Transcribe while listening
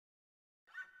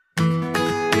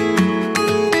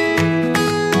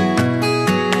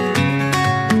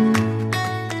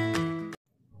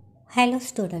Hello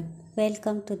student,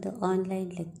 welcome to the online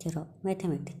lecture of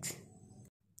mathematics.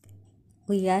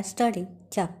 We are studying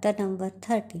chapter number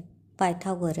 30,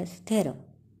 Pythagoras theorem.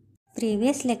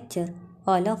 Previous lecture,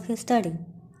 all of you studied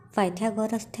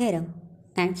Pythagoras theorem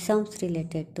and sums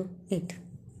related to it.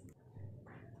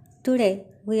 Today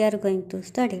we are going to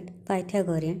study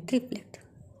Pythagorean triplet.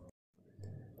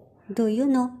 Do you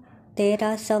know there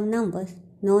are some numbers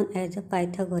known as the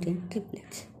Pythagorean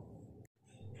triplets?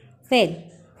 Well,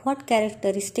 what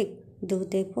characteristic do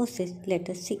they possess? Let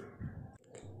us see.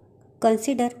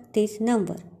 Consider these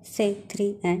numbers, say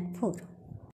 3 and 4.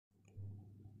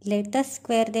 Let us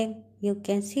square them. You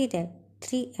can see that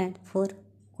 3 and 4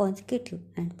 consecutive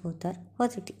and both are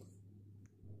positive.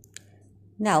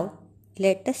 Now,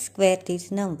 let us square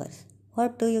these numbers.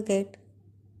 What do you get?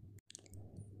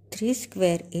 3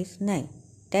 square is 9.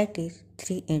 That is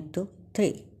 3 into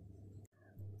 3.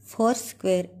 4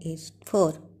 square is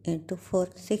 4 into 4,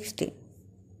 16.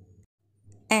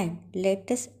 And let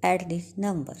us add these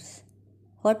numbers.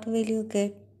 What will you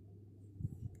get?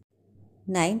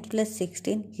 9 plus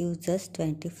 16 gives us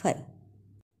 25.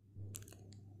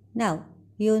 Now,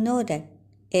 you know that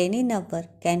any number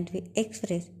can be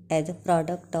expressed as a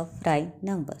product of prime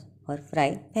numbers or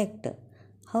prime factor.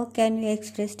 How can we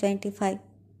express 25?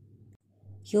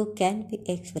 You can be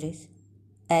expressed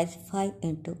as 5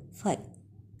 into 5.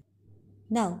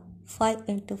 Now, 5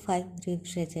 into 5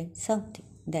 represents something,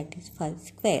 that is 5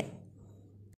 square.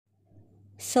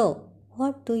 So,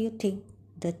 what do you think?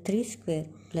 The 3 square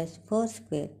plus 4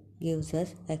 square gives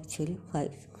us actually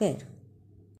 5 square.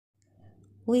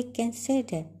 We can say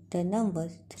that the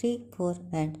numbers 3, 4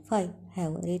 and 5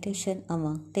 have a relation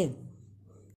among them.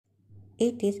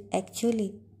 It is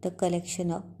actually the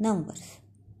collection of numbers.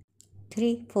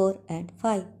 3, 4 and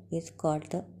 5 is called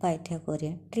the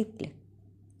Pythagorean triplet.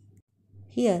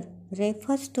 Here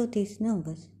refers to these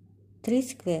numbers. 3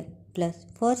 square plus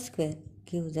 4 square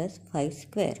gives us 5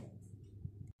 square.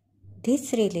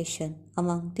 This relation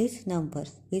among these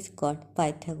numbers is called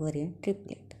Pythagorean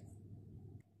triplet.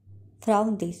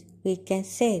 From this, we can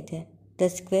say that the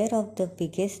square of the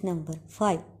biggest number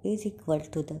 5 is equal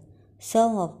to the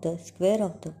sum of the square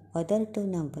of the other two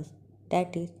numbers,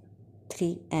 that is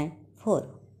 3 and 4.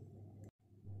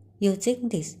 Using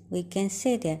this, we can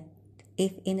say that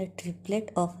if in a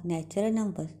triplet of natural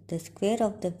numbers, the square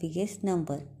of the biggest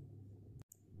number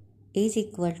is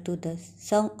equal to the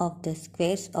sum of the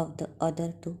squares of the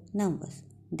other two numbers,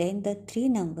 then the three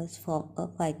numbers form a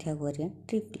Pythagorean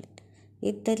triplet.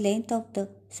 If the length of the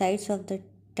sides of the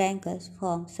triangles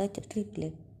form such a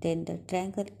triplet, then the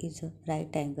triangle is a right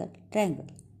angle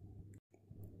triangle.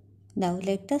 Now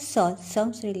let us solve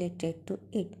sums related to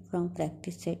it from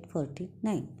practice set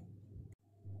 49.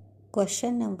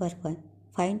 Question number 1.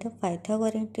 Find the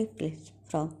Pythagorean triplets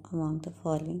from among the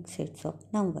following sets of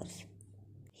numbers.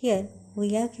 Here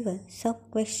we are given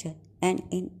sub-question, and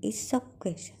in each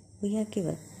sub-question we are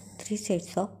given 3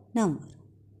 sets of numbers.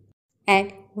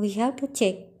 And we have to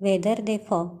check whether they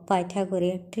form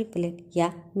Pythagorean triplet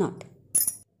or not.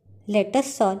 Let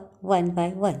us solve one by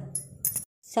one.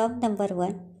 Sum number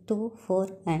 1, 2, 4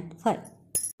 and 5.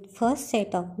 First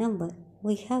set of numbers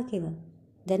we have given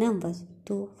the numbers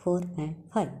 2, 4 and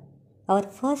 5. Our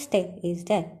first step is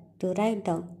that to write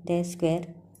down their square.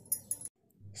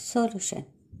 Solution.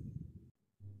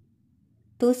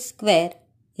 2 square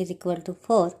is equal to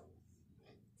 4,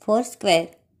 4 square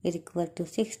is equal to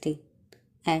 60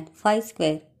 and 5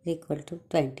 square is equal to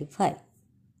 25.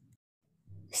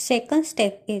 Second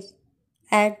step is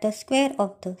add the square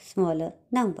of the smaller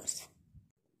numbers.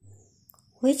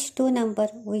 Which two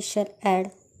numbers we shall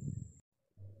add?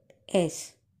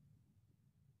 Yes,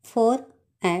 4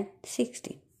 and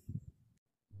 60.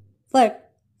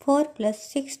 But 4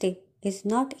 plus 60 is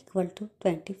not equal to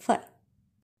 25.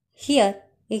 Here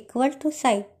equal to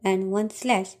sign and one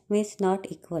slash means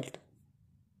not equal to.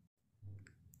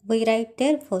 We write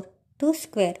therefore 2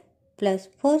 square plus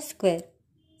 4 square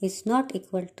is not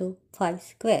equal to 5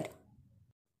 square.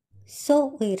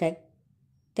 So we write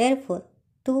therefore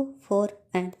 2, 4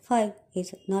 and 5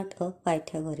 is not a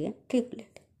Pythagorean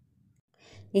triplet.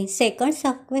 In second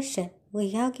sub question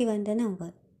we have given the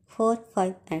number 4,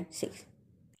 5 and 6.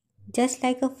 Just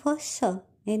like a first sum,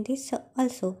 in this sum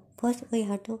also first we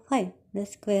have to find the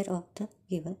square of the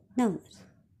given numbers.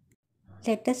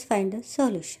 Let us find the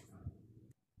solution.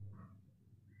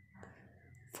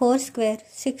 4 square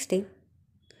 60,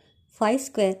 5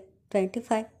 square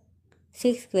 25,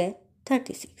 6 square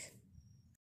 36.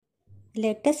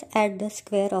 Let us add the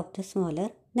square of the smaller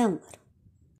number.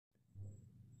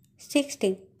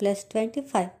 16 plus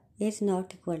 25 is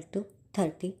not equal to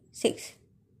 36.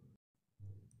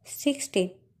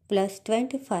 16 plus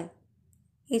 25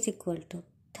 is equal to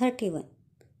 31,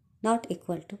 not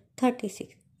equal to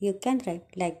 36. You can write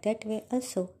like that way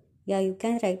also. Yeah, you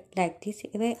can write like this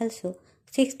way also.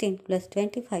 16 plus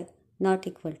 25 not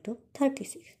equal to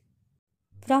 36.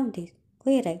 From this,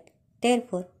 we write,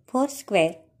 therefore 4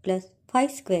 square plus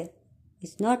 5 square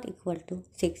is not equal to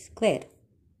 6 square.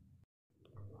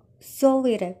 So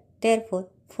we write, therefore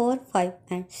 4, 5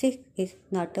 and 6 is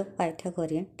not a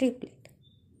Pythagorean triplet.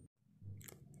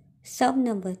 Sum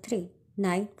number 3,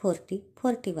 9, 40,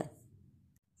 41.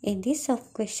 In this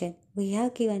sub question, we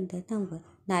have given the number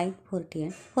 9, 40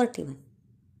 and 41.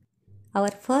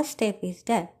 Our first step is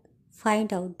that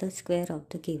find out the square of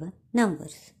the given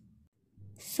numbers.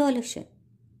 Solution.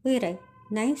 We write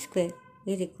 9 square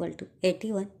is equal to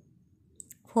 81,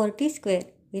 40 square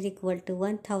is equal to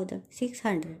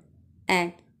 1600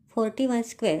 and 41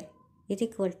 square is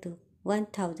equal to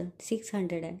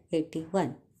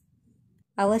 1681.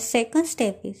 Our second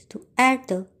step is to add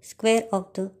the square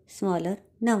of the smaller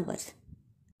numbers.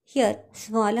 Here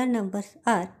smaller numbers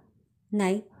are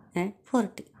 9 and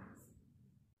 40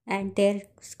 and their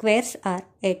squares are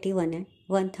 81 and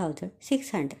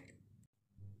 1600.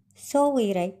 So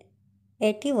we write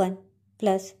 81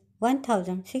 plus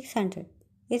 1600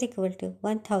 is equal to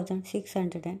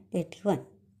 1681.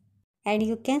 And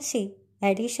you can see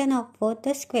addition of both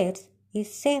the squares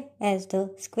is same as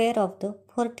the square of the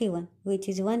 41, which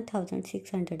is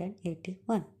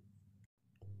 1681.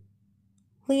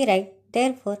 We write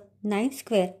therefore 9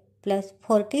 square plus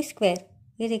 40 square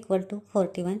is equal to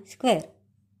 41 square.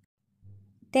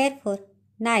 Therefore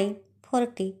 9,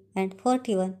 40 and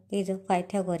 41 is a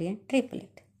Pythagorean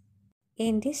triplet.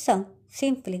 In this sum,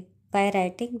 simply by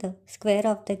writing the square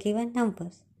of the given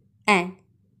numbers and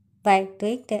by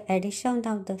doing the addition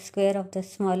of the square of the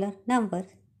smaller numbers,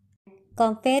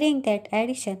 comparing that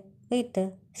addition with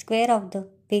the square of the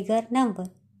bigger number,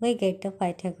 we get the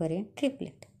Pythagorean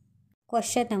triplet.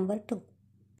 Question number 2.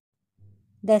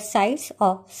 The sides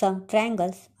of some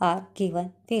triangles are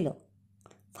given below.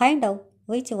 Find out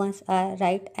which ones are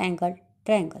right angled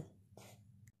triangles.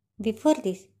 Before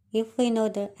this, if we know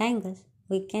the angles,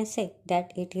 we can say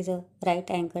that it is a right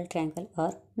angle triangle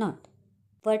or not.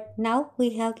 But now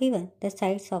we have given the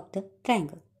sides of the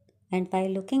triangle, and by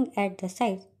looking at the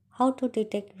sides, how to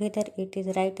detect whether it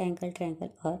is right angle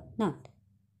triangle or not.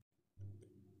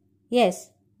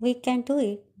 Yes, we can do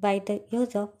it by the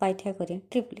use of Pythagorean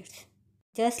triplets.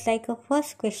 Just like a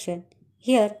first question,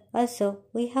 here also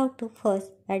we have to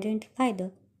first identify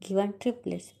the given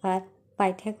triplets are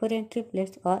Pythagorean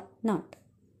triplets or not.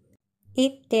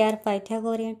 If they are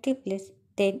Pythagorean triplets,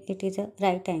 then it is a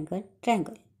right angle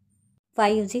triangle. By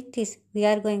using this, we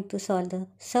are going to solve the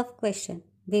sub-question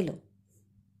below.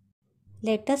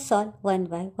 Let us solve one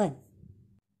by one.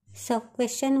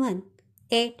 Sub-question 1,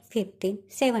 8, 15,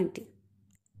 17.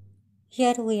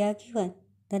 Here we are given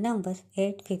the numbers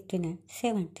 8, 15 and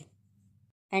 17.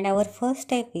 And our first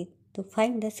step is to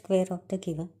find the square of the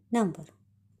given number.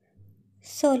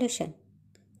 Solution.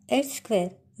 8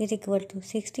 square is equal to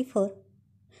 64,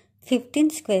 15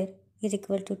 square is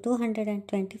equal to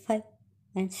 225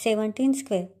 and 17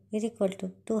 square is equal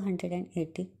to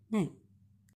 289.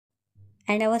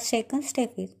 And our second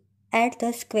step is add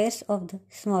the squares of the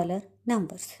smaller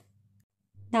numbers.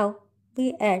 Now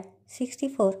we add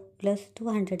 64 plus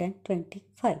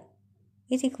 225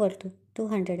 is equal to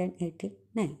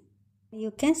 289.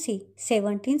 You can see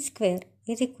 17 square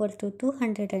is equal to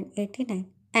 289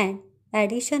 and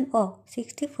addition of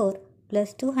 64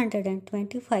 plus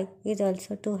 225 is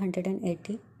also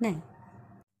 289.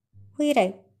 We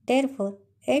write therefore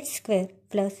 8 square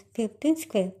plus 15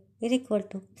 square is equal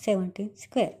to 17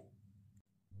 square.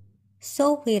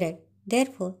 So we write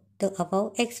therefore the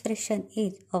above expression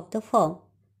is of the form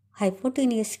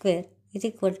hypotenuse square is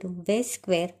equal to base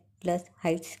square plus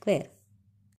height square.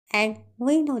 And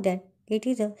we know that it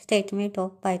is a statement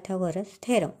of Pythagoras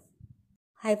theorem.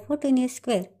 Hypotenuse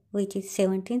square, which is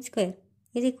 17 square,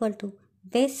 is equal to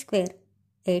base square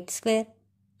 8 square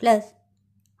plus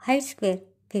height square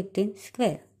 15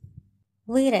 square.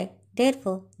 We write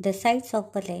therefore the sides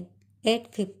of the line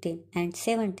 8, 15 and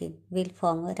 17 will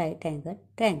form a right angle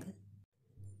triangle.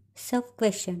 Sub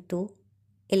question 2,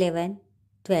 11,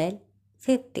 12,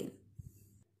 15.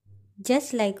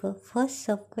 Just like a first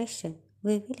sub question,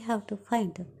 we will have to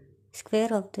find the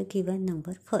square of the given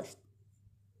number first.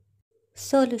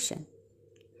 Solution.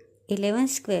 11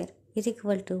 square is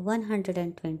equal to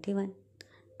 121,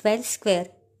 12 square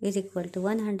is equal to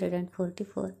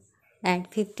 144 and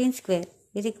 15 square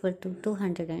is equal to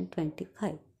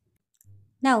 225.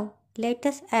 Now let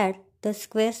us add the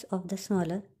squares of the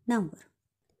smaller number.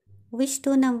 Which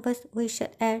two numbers we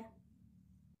should add?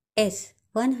 S.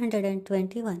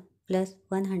 121 plus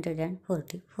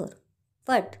 144.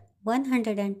 But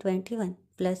 121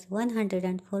 plus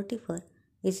 144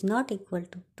 is not equal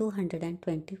to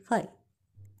 225.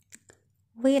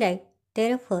 We write,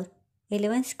 therefore,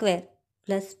 11 square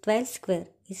plus 12 square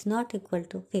is not equal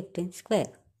to 15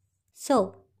 square.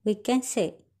 So, we can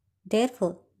say,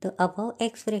 therefore, the above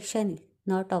expression is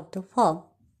not of the form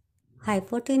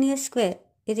hypotenuse square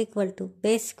is equal to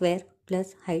base square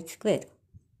plus height square.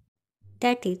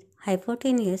 That is,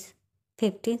 hypotenuse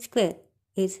 15 square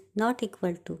is not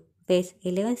equal to base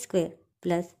 11 square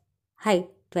plus height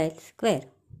 12 square.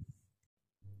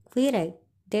 We write,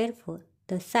 therefore,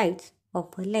 the sides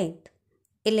of a length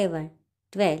 11,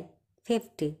 12,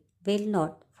 15 will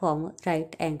not form a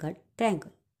right angled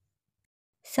triangle.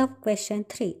 Sub question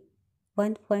 3,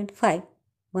 1.5,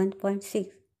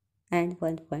 1.6 and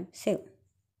 1.7.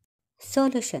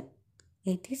 Solution.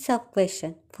 In this sub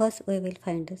question, first we will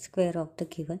find the square of the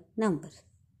given numbers.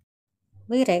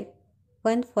 We write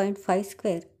 1.5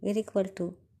 square is equal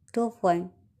to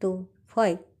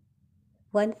 2.25,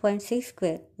 1.6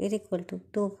 square is equal to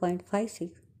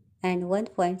 2.56 and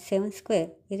 1.7 square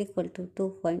is equal to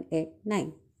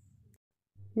 2.89.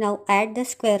 Now add the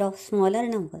square of smaller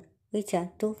number which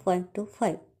are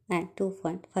 2.25 and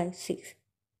 2.56.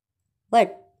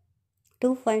 But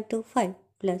 2.25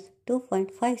 plus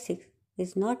 2.56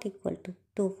 is not equal to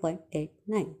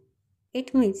 2.89.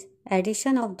 It means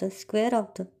addition of the square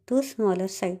of the two smaller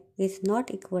side is not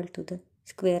equal to the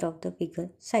square of the bigger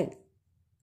side.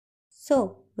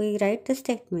 So we write the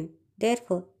statement,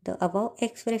 therefore the above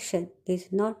expression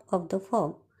is not of the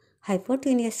form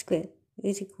hypotenuse square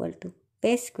is equal to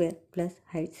base square plus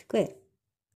height square.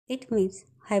 It means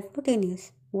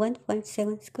hypotenuse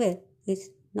 1.7 square is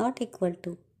not equal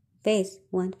to base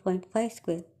 1.5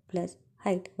 square plus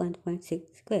height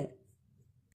 1.6 square.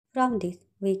 From this,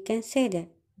 we can say that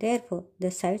therefore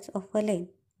the sides of a lane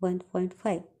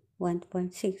 1.5,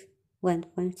 1.6,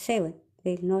 1.7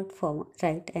 will not form a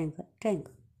right angle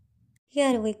triangle.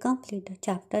 Here we complete the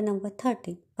chapter number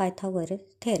 13, Pythagoras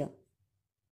theorem.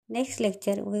 Next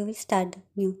lecture we will start the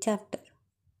new chapter.